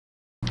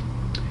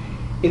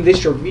In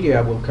this short video,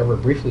 I will cover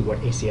briefly what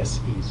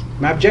ACS is.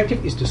 My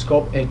objective is to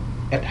scope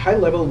at high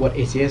level what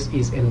ACS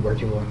is and where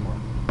to learn more.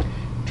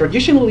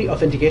 Traditionally,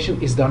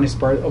 authentication is done as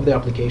part of the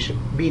application,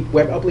 be it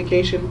web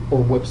application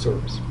or web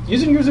service.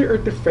 Using user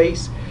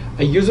interface,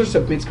 a user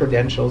submits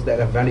credentials that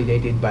are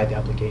validated by the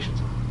applications.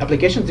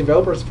 Application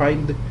developers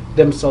find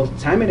themselves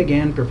time and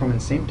again performing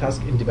the same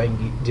task and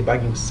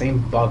debugging same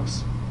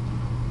bugs.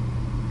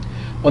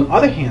 On the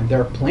other hand, there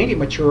are plenty of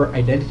mature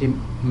identity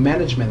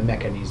management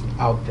mechanisms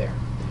out there.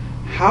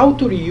 How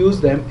to reuse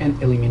them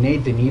and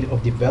eliminate the need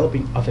of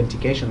developing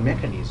authentication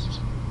mechanisms?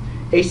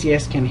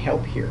 ACS can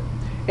help here.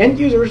 End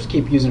users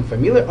keep using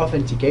familiar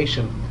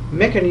authentication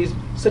mechanisms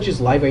such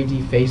as Live ID,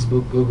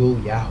 Facebook, Google,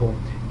 Yahoo,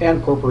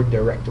 and corporate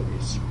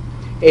directories.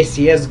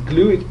 ACS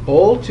glue it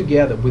all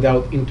together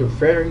without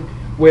interfering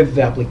with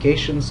the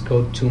application's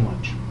code too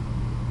much.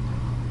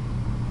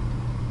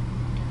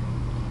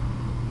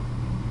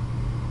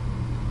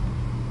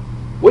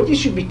 What you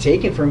should be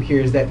taking from here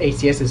is that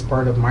ACS is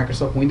part of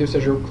Microsoft Windows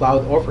Azure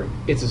cloud offering.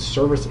 It's a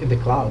service in the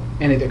cloud,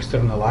 and it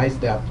externalizes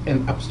that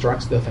and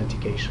abstracts the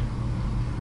authentication.